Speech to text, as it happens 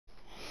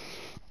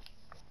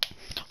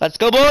Let's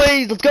go,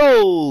 boys! Let's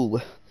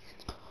go!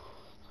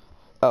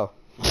 Oh.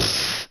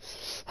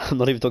 I'm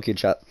not even talking in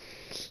chat.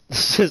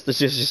 This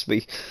is just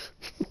me.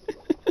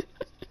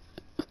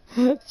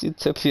 It's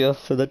Utopia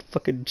for that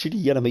fucking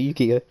shitty anime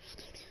Yu-Gi-Oh!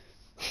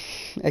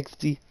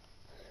 XD.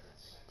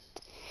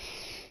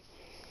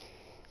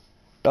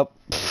 Oh.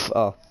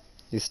 Oh.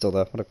 He's still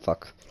there. What the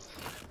fuck.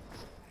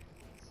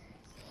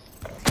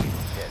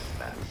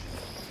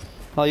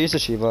 I'll use the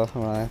sheiva.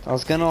 Alright. I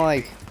was gonna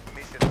like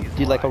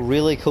do like a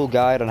really cool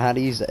guide on how to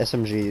use the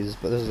SMGs,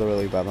 but this is a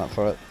really bad map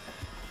for it.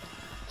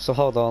 So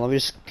hold on, let me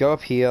just go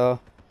up here.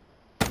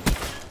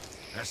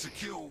 That's a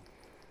kill.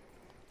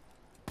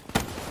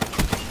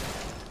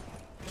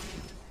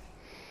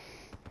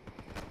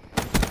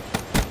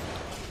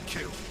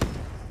 Kill.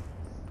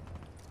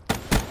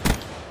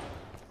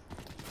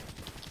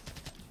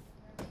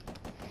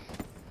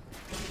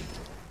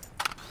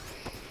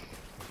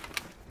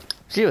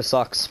 Sheiva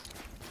sucks.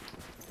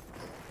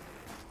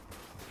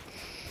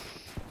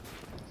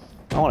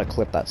 I want to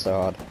clip that so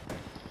hard.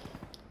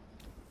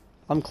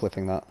 I'm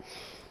clipping that.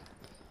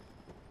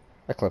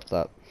 I clipped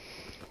that.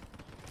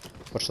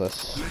 Watch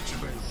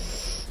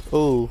this.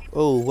 Oh,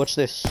 watch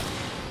this.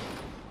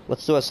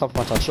 Let's do a sniper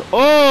montage.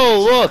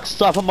 Oh, look!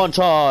 Sniper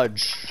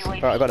montage!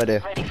 Alright, I got an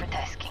idea.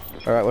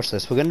 Alright, watch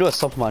this. We're gonna do a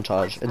sniper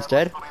montage.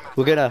 Instead,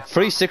 we're gonna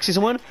 360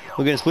 someone.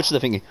 We're gonna switch to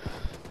the thingy.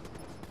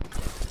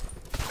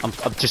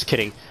 I'm just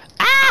kidding.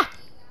 Ah!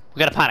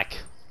 We're gonna panic.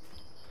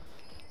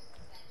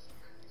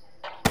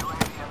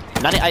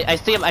 I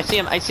see him.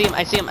 Turn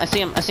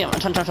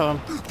him.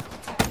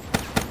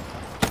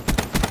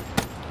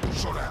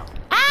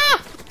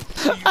 Ah!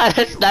 I had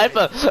a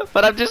sniper,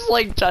 but I'm just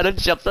like trying to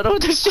jump that over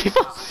the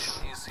sheiva.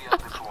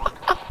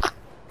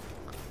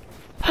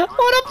 What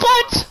a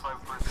punch!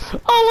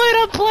 Oh wait,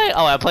 I'm playing.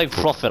 Oh, I'm playing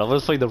Prophet. I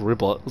was playing the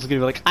robot. I was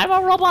gonna be like, I'm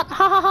a robot.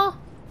 Ha ha ha.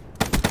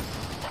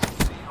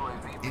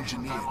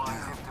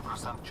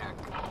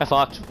 I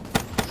fucked.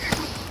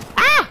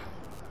 Ah!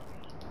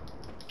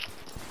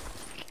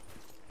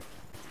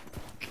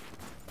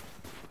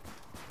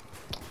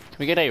 Can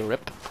we get a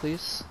rip,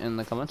 please, in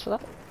the comments for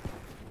that?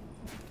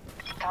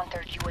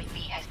 Counter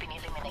UAV has been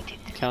eliminated.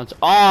 Counter.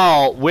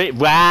 Oh, wait,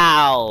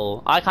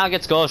 wow! I can't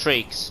get score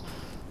streaks.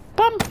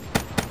 Bum.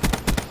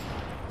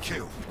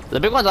 Kill. The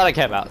big ones I don't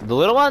care about. The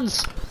little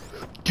ones,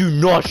 do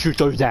not shoot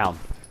those down.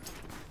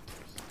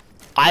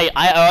 I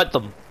hurt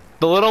them.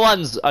 The little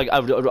ones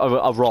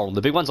are wrong.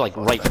 The big ones are like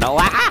right now.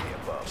 Ah!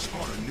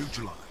 Spawner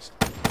neutralized.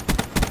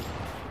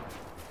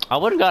 I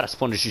wouldn't got a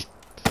spawn to shoot.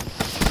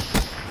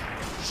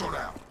 Shot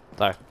out.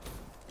 Sorry.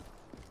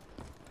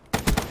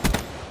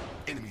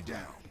 Enemy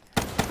down.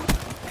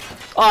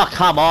 Oh,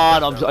 come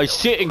on. I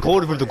sit in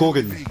corner with the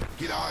Gorgon.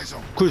 Get eyes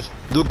on. Cause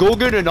the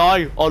Gorgon and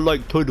I are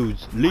like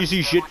turtles.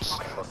 Lazy shits,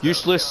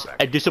 useless,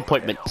 and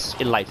disappointments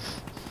in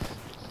life.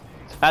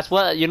 That's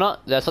what, you know,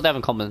 that's what they have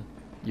in common.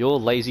 You're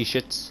lazy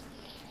shits.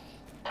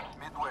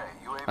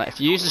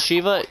 If you use the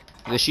sheiva,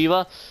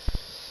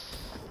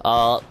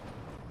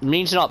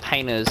 means you're not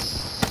painters.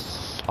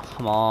 Oh,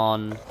 come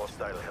on.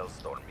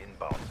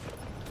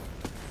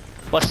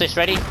 Watch this,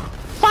 ready?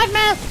 5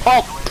 men!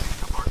 Oh!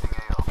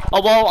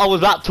 Oh, well, I was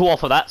about 2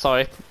 off of that,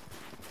 sorry.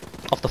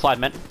 Off the 5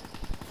 men.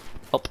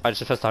 Oh, I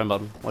just pressed the home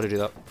button. Why did I do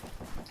that?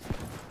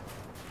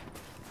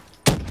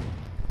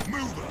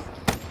 Mover.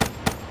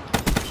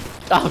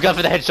 Oh, go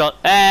for the headshot.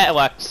 Eh, it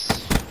works.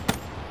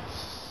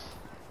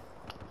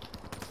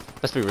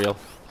 Let's be real.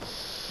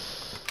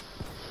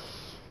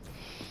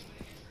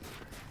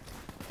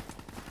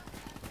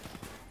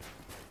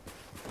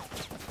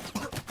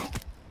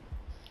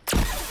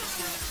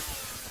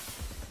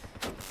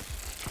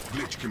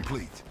 Glitch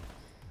complete.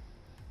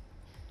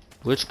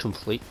 Glitch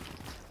complete?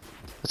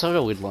 That's a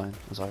real weird line.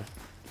 I'm sorry.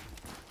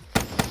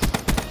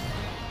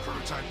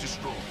 Prototype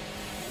destroyed.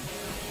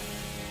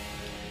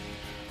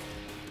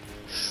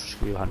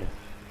 Screw you behind you.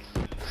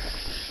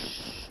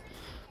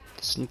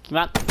 Sneaky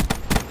man.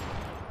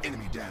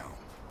 Enemy down.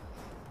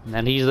 And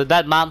then he's the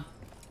dead man.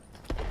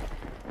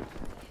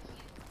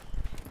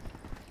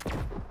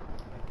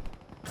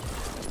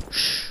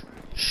 Shh.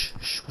 Shh.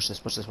 Shh. Watch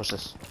this. Watch this. Watch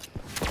this.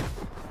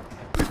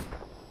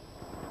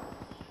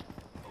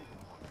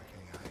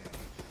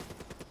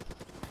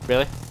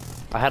 Really?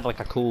 I had like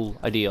a cool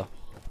idea.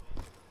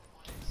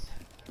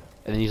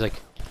 And then he's like,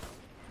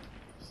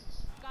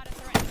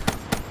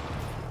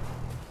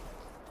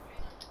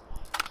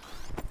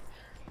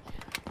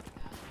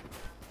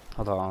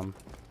 hold on.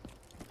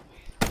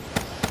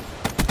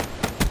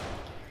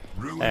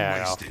 Ruin There we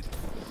go. wasted.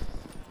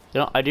 You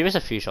know, I do miss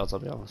a few shots, I'll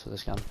be honest with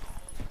this gun.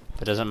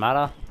 But it doesn't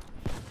matter.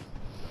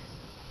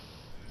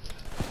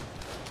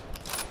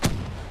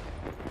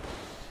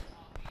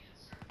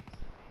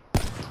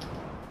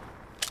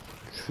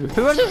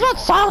 Who is this not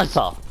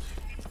silencer?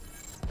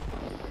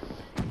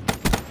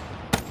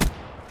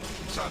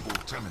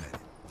 Cyborg terminated.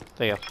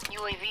 There you go.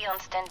 UAV on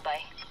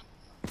standby.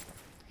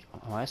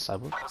 Oh, I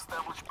cyborg.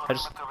 I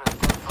just...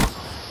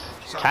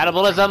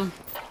 Cannibalism!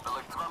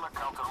 Electronic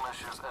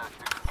countermeasures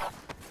active.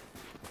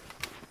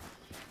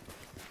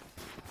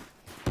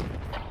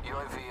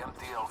 UAV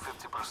TL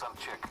 50%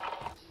 check.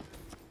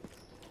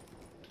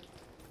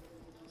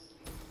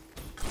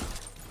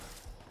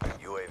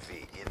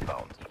 UAV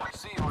inbound.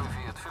 See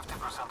UAV at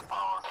 50%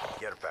 power.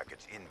 Care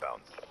package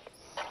inbound.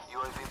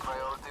 UAV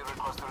priority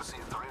request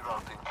received.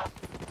 Rerouting.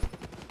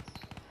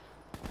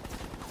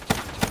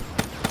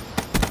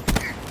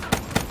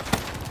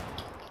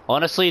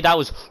 Honestly, that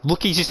was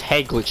look. He's just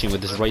head glitching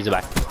with this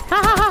Razorback. Departing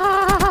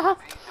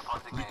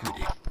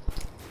AO.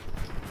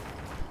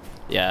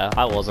 Yeah,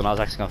 I wasn't. I was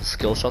actually going for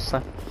skill shots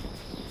there.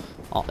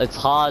 Oh, it's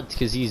hard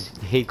because he's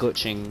head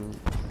glitching.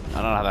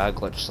 I don't have a head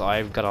glitch, so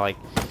I've got to like.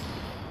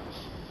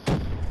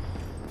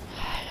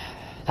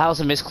 That was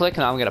a misclick,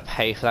 and I'm gonna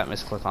pay for that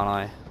misclick, aren't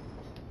I?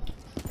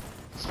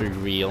 Let's be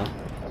real.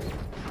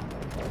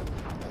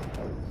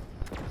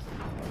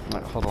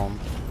 Like, hold on.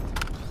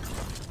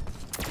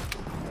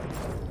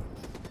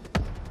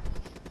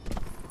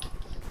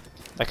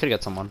 I could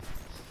get someone.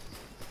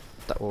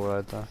 That will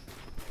right there.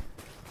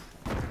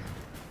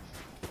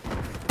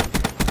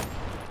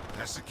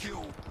 That's a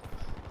kill.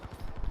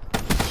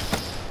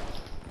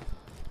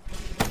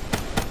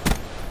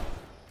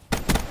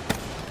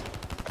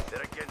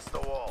 They're against the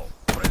wall.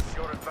 Press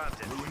your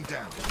advantage. Ruin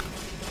down.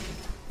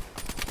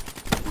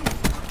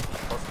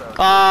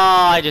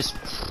 Ah, I just.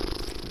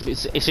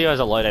 Sheiva has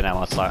a low down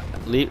now. It's like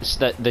the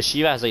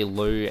Sheiva has a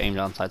low aim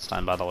down sight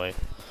time, by the way.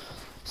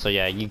 So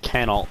yeah, you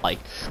cannot like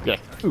be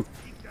like ooh,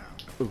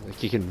 ooh,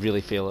 like you can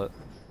really feel it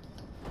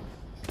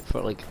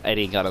for like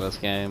any gun in this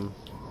game.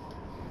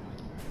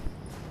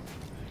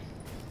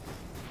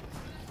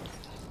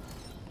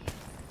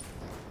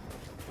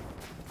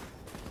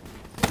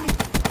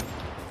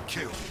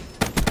 Kill.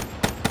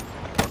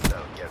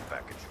 Hostile care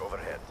package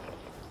overhead.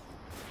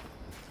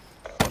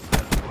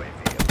 Hostile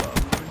UAV above.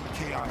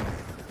 KIA.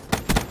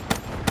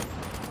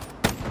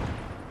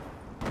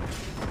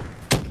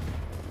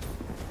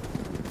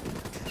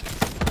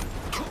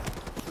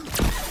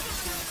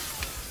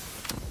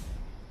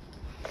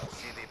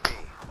 CDP.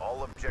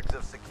 All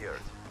objectives secured.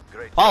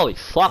 Great. Holy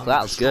fuck, that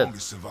Only was the good.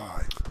 strongest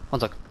survive. One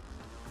sec.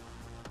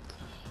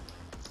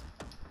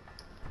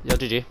 Yo,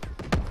 GG.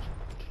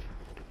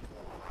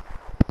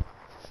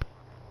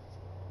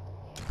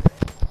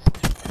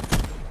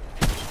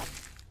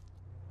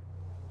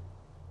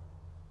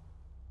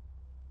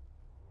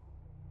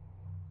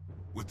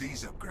 With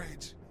these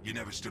upgrades, you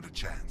never stood a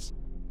chance.